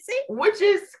pregnancy, which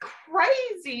is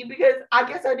crazy, because I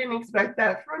guess I didn't expect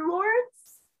that from Lawrence.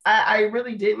 I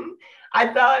really didn't.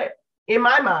 I thought in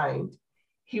my mind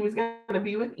he was going to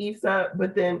be with Issa,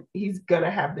 but then he's going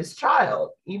to have this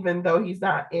child, even though he's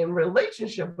not in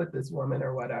relationship with this woman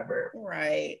or whatever.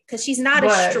 Right. Because she's not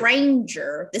a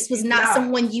stranger. This was not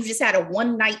someone you just had a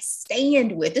one night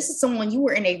stand with. This is someone you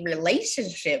were in a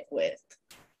relationship with.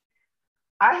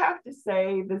 I have to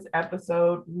say this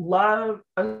episode,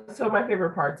 so my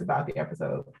favorite parts about the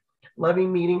episode,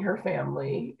 loving meeting her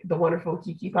family, the wonderful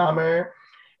Kiki Palmer.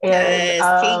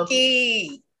 And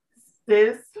Kiki.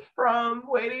 Sis from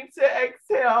Waiting to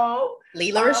Exhale.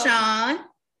 Leela Rashawn.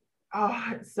 Oh,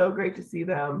 it's so great to see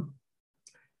them.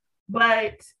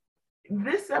 But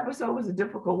this episode was a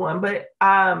difficult one. But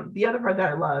the other part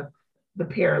that I love,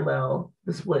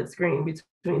 the split screen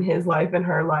between his life and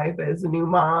her life as a new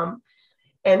mom,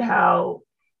 and how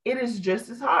it is just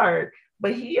as hard.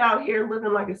 But he out here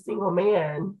living like a single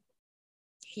man.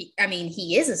 He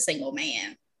is a single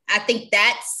man. I think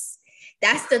that's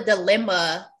the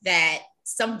dilemma that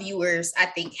some viewers, I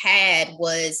think, had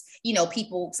was,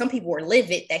 some people were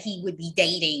livid that he would be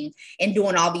dating and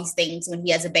doing all these things when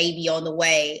he has a baby on the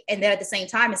way. And then at the same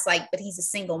time, it's like, but he's a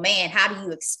single man. How do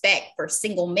you expect for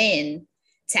single men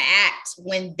to act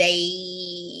when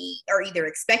they are either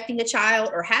expecting a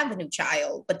child or have a new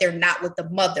child, but they're not with the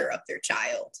mother of their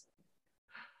child?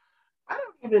 I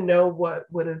don't even know what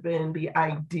would have been the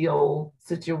ideal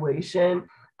situation.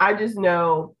 I just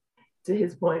know, to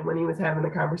his point, when he was having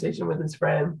a conversation with his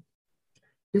friend,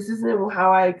 this isn't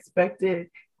how I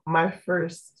expected my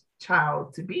first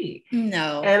child to be.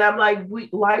 No. And I'm like,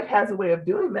 life has a way of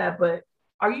doing that, but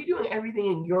are you doing everything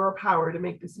in your power to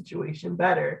make the situation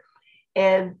better?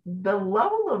 And the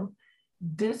level of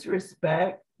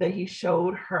disrespect that he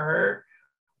showed her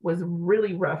was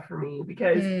really rough for me,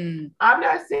 because I'm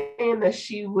not saying that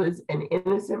she was an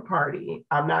innocent party.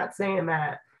 I'm not saying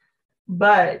that.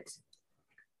 But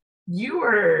you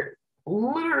were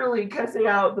literally cussing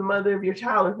out the mother of your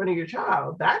child in front of your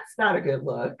child. That's not a good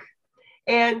look.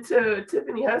 And to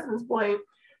Tiffany Hudson's point,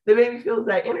 the baby feels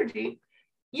that energy.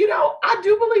 I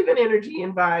do believe in energy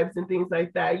and vibes and things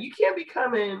like that. You can't be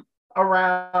coming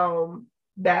around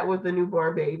that with a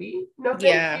newborn baby. No,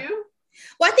 thank you.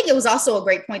 Well, I think it was also a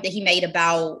great point that he made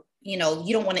about, you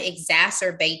don't want to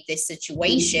exacerbate this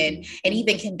situation. And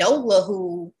even Condola,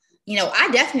 who I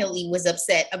definitely was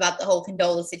upset about the whole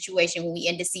Condola situation when we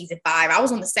ended season 5. I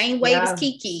was on the same wave as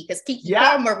Kiki, because Kiki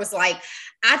Palmer was like,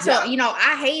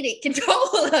 I hated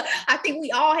Condola. I think we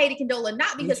all hated Condola,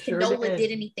 not because Condola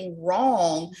did anything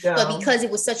wrong, but because it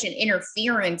was such an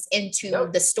interference into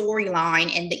the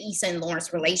storyline and the Issa and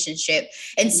Lawrence relationship.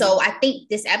 And so I think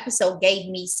this episode gave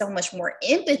me so much more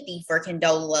empathy for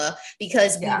Condola,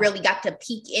 because we really got to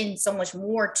peek in so much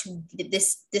more to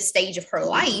this stage of her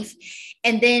life.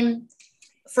 And then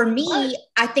for me,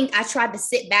 I think I tried to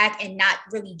sit back and not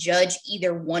really judge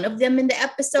either one of them in the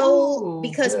episode,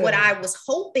 because what I was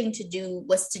hoping to do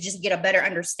was to just get a better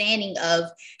understanding of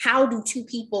how do two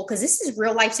people, because this is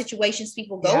real life situations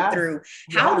people go through.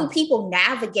 How do people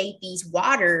navigate these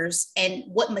waters, and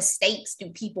what mistakes do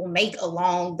people make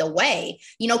along the way?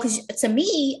 Because to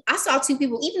me, I saw two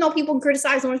people, even though people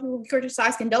criticize Orange, people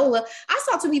criticize Condola, I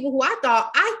saw two people who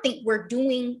I think were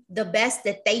doing the best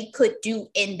that they could do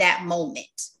in that moment.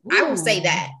 I will say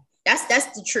that. That's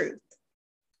the truth.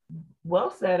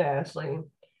 Well said, Ashley.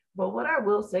 But what I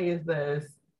will say is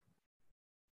this: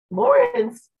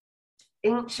 Lauren's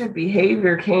ancient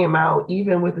behavior came out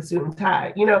even with the suit and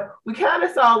tie. We kind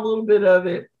of saw a little bit of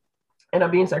it, and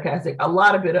I'm being sarcastic, a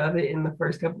lot of bit of it in the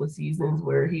first couple of seasons,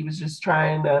 where he was just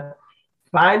trying to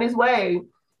find his way.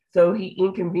 So he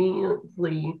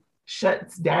inconveniently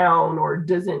shuts down or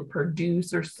doesn't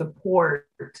produce or support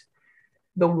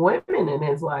the women in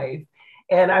his life.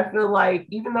 And I feel like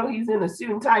even though he's in a suit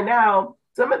and tie now,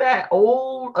 some of that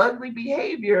old ugly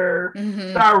behavior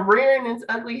started rearing its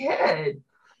ugly head.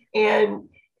 And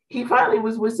he finally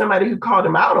was with somebody who called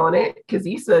him out on it, because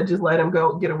Issa just let him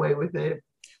go get away with it.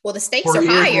 Well, the stakes are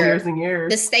higher. Years and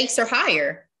years. The stakes are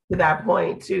higher. To that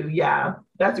point too. Yeah,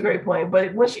 that's a great point.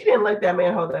 But when she didn't let that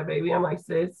man hold that baby, I'm like,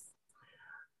 sis,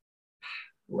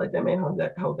 let that man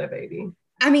hold that baby.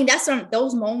 I mean, that's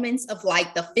those moments of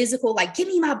like the physical, like, give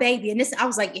me my baby. And this, I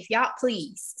was like, if y'all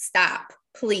please stop,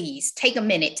 please take a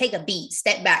minute, take a beat,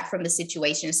 step back from the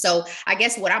situation. So I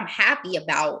guess what I'm happy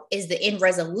about is the end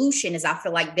resolution is I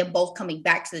feel like them both coming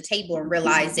back to the table and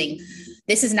realizing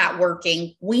this is not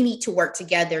working. We need to work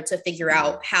together to figure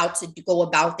out how to go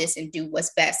about this and do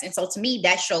what's best. And so to me,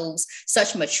 that shows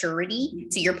such maturity,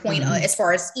 to your point, as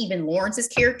far as even Lawrence's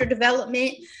character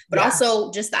development, but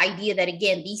also just the idea that,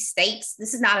 again, these stakes,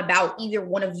 this is not about either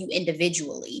one of you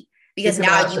individually, because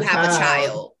now you have a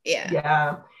child.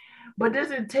 Yeah. But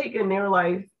does it take a near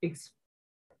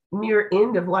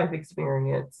end of life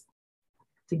experience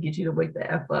to get you to wake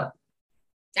the F up?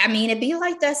 I mean, it'd be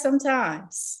like that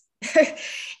sometimes.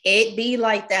 It'd be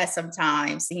like that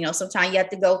sometimes. Sometimes you have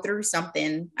to go through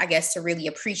something, I guess, to really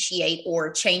appreciate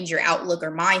or change your outlook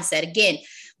or mindset. Again,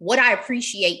 what I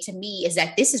appreciate to me is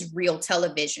that this is real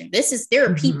television.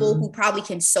 There are people who probably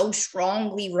can so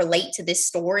strongly relate to this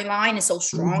storyline and so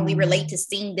strongly relate to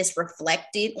seeing this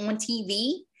reflected on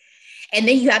TV. And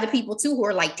then you have the people too who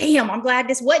are like, damn, I'm glad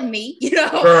this wasn't me.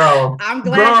 Girl, I'm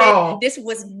glad that this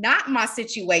was not my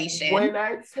situation. When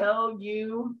I tell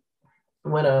you,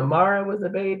 when Amara was a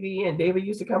baby and David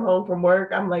used to come home from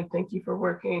work, I'm like, thank you for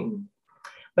working,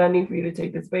 but I need for you to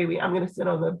take this baby. I'm going to sit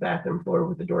on the bathroom floor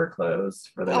with the door closed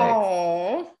for the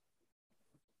next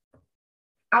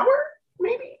hour,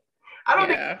 maybe. I don't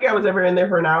think I was ever in there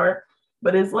for an hour,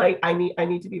 but it's like, I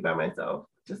need to be by myself.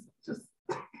 Just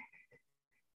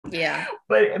yeah.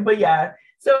 But yeah.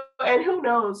 So, and who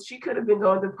knows, she could have been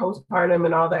going through postpartum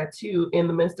and all that too, in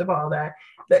the midst of all that.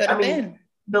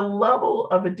 The level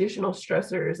of additional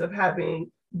stressors of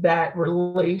having that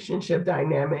relationship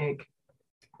dynamic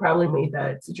probably made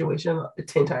that situation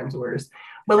 10 times worse.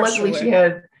 But luckily she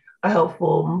had a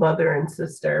helpful mother and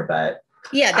sister. But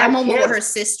yeah, that moment where her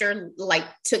sister like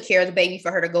took care of the baby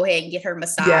for her to go ahead and get her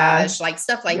massage, like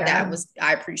stuff like that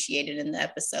I appreciated in the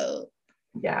episode.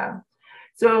 Yeah.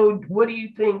 So what do you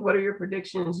think? What are your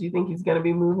predictions? Do you think he's going to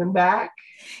be moving back?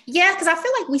 Yeah, because I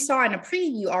feel like we saw in a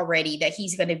preview already that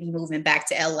he's going to be moving back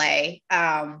to LA,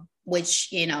 which,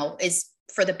 is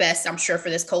for the best, I'm sure,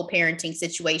 for this co-parenting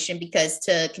situation, because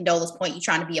to Condola's point, you're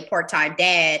trying to be a part-time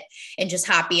dad and just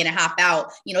hop in and hop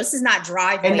out. This is not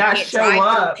drive-through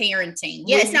parenting.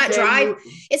 Yeah, it's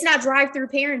not drive-through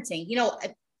parenting.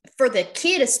 For the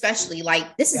kid especially,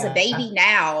 like, this is a baby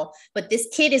now, but this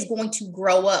kid is going to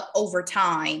grow up over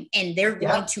time, and they're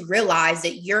going to realize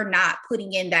that you're not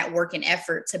putting in that work and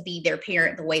effort to be their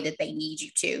parent the way that they need you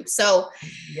to. So,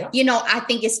 I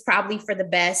think it's probably for the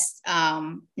best.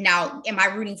 Now, am I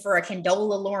rooting for a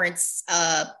Condola Lawrence,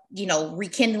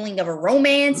 rekindling of a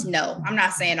romance? No, I'm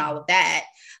not saying all of that.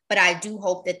 but I do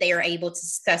hope that they are able to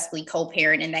successfully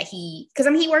co-parent and that because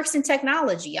he works in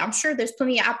technology. I'm sure there's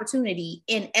plenty of opportunity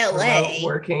in LA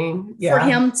working for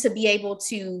him to be able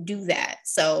to do that.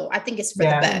 So I think it's for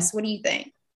the best. What do you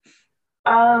think?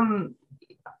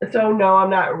 So no, I'm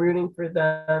not rooting for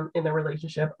them in the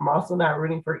relationship. I'm also not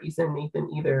rooting for Issa and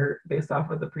Nathan either, based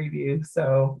off of the preview.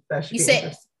 So that should be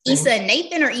interesting. Issa and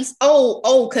Nathan or Issa?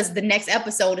 Oh, because the next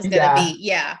episode is gonna be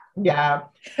Yeah.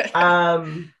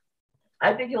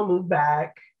 I think he'll move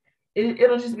back.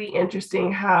 It'll just be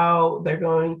interesting how they're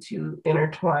going to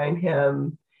intertwine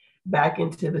him back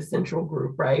into the central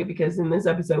group, right? Because in this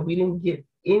episode, we didn't get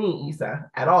any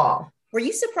Issa at all. Were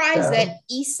you surprised that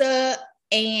Issa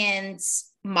and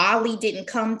Molly didn't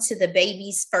come to the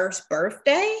baby's first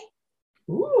birthday?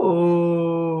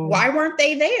 Ooh. Why weren't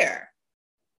they there?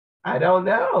 I don't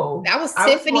know. That was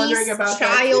Tiffany's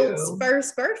child's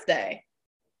first birthday.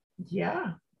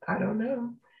 Yeah, I don't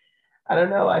know. I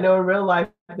know in real life,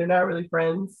 they're not really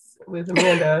friends with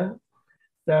Amanda.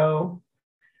 So,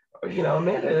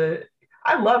 Amanda,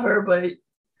 I love her, but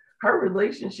her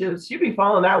relationships, she be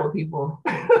falling out with people.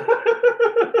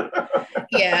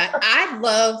 Yeah, I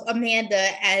love Amanda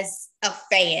as a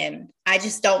fan. I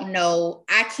just don't know.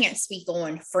 I can't speak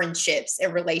on friendships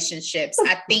and relationships.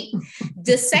 I think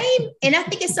the same, and I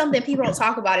think it's something people don't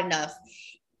talk about enough.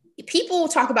 People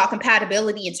talk about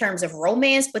compatibility in terms of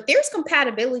romance, but there's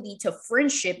compatibility to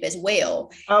friendship as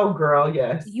well. Oh, girl,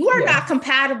 yes. You are not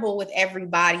compatible with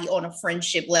everybody on a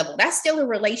friendship level. That's still a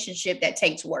relationship that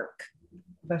takes work.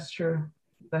 That's true.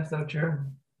 That's so true.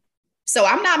 So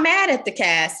I'm not mad at the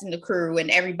cast and the crew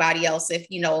and everybody else. If,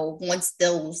 once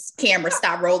those cameras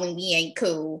stop rolling, we ain't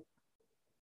cool.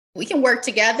 We can work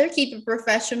together, keep it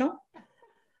professional.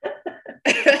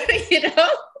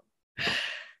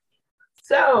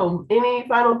 So, any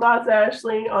final thoughts,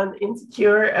 Ashley, on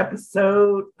Insecure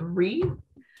episode 3?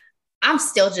 I'm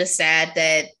still just sad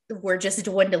that we're just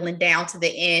dwindling down to the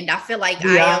end. I feel like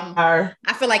I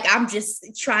feel like I'm just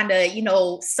trying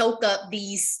to, soak up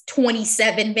these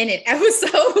 27-minute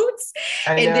episodes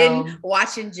and then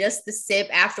watching just the sip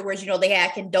afterwards. They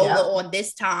had Condola on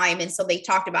this time. And so they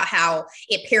talked about how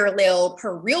it paralleled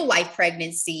her real life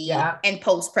pregnancy and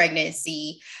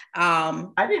post-pregnancy. I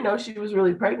didn't know she was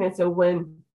really pregnant. So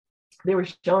when they were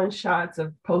showing shots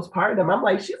of postpartum, I'm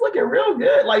like, she's looking real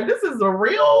good. Like, this is a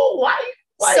real life.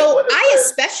 Like, so I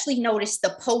especially noticed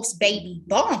the post-baby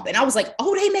bump, and I was like,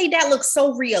 oh, they made that look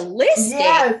so realistic.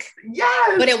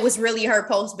 Yes. But it was really her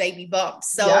post-baby bump.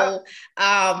 So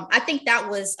I think that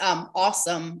was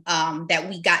awesome that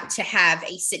we got to have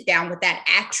a sit down with that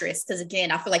actress. Because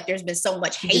again, I feel like there's been so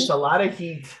much hate. It's a lot of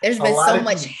heat. There's been so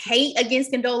much hate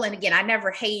against Condola. And again, I never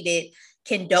hated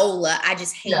Condola. I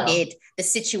just hated the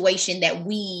situation that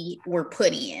we were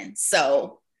put in.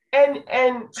 So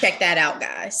and check that out,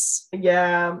 guys.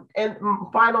 Yeah. And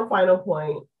final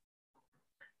point.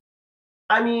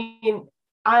 I mean,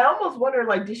 I almost wonder,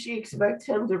 like, did she expect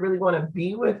him to really want to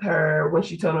be with her when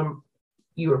she told him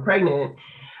you were pregnant?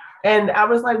 And I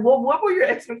was like, well, what were your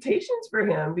expectations for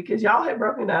him? Because y'all had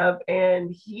broken up and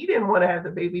he didn't want to have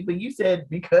the baby, but you said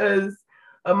because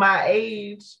of my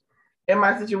age and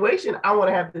my situation, I want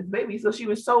to have this baby. So she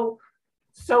was so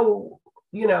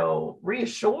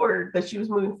reassured that she was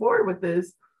moving forward with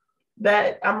this,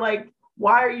 that I'm like,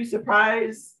 why are you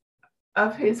surprised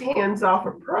of his hands-off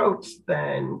approach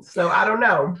then? So I don't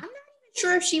know. I'm not even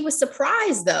sure if she was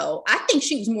surprised though. I think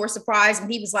she was more surprised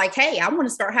when he was like, hey, I want to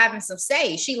start having some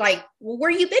say. She like, well, where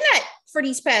you been at for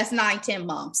these past 9-10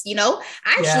 months? I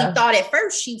actually thought at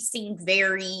first she seemed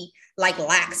very like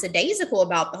lackadaisical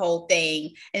about the whole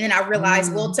thing. And then I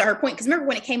realized, well, to her point, because remember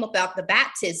when it came about the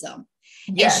baptism,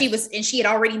 and she had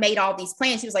already made all these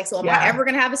plans. She was like, so am I ever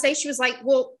going to have a say? She was like,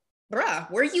 well, bruh,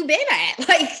 where you been at?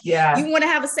 Like, you want to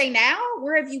have a say now?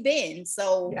 Where have you been?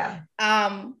 So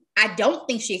I don't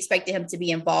think she expected him to be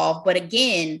involved. But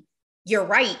again, you're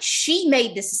right. She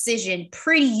made this decision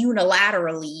pretty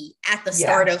unilaterally at the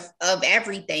start of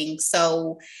everything.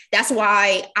 So that's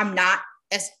why I'm not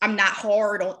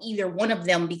hard on either one of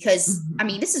them, because I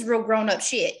mean, this is real grown up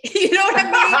shit. You know what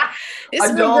I mean? This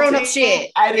is real grown up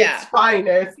shit. At its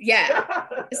finest. Yeah.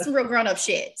 It's some real grown up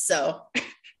shit. So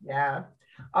yeah.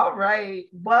 All right.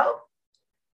 Well,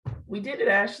 we did it,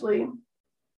 Ashley.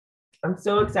 I'm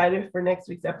so excited for next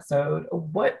week's episode.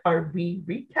 What are we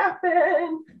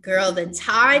recapping? Girl, the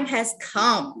time has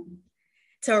come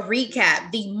to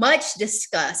recap the much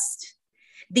discussed,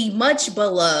 the much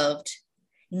beloved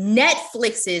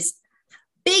Netflix's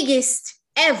biggest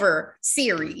ever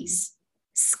series,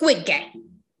 Squid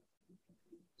Game.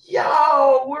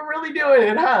 Yo, we're really doing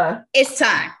it, huh? It's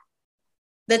time.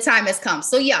 The time has come.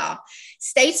 So y'all,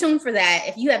 stay tuned for that.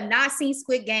 If you have not seen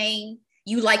Squid Game,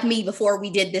 you like me before we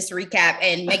did this recap,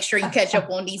 and make sure you catch up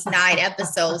on these 9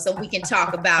 episodes so we can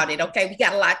talk about it. Okay, we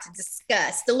got a lot to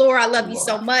discuss. Delora, I love you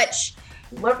so much.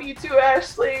 Love you too,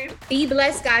 Ashley. Be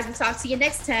blessed, guys. We'll talk to you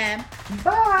next time.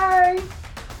 Bye.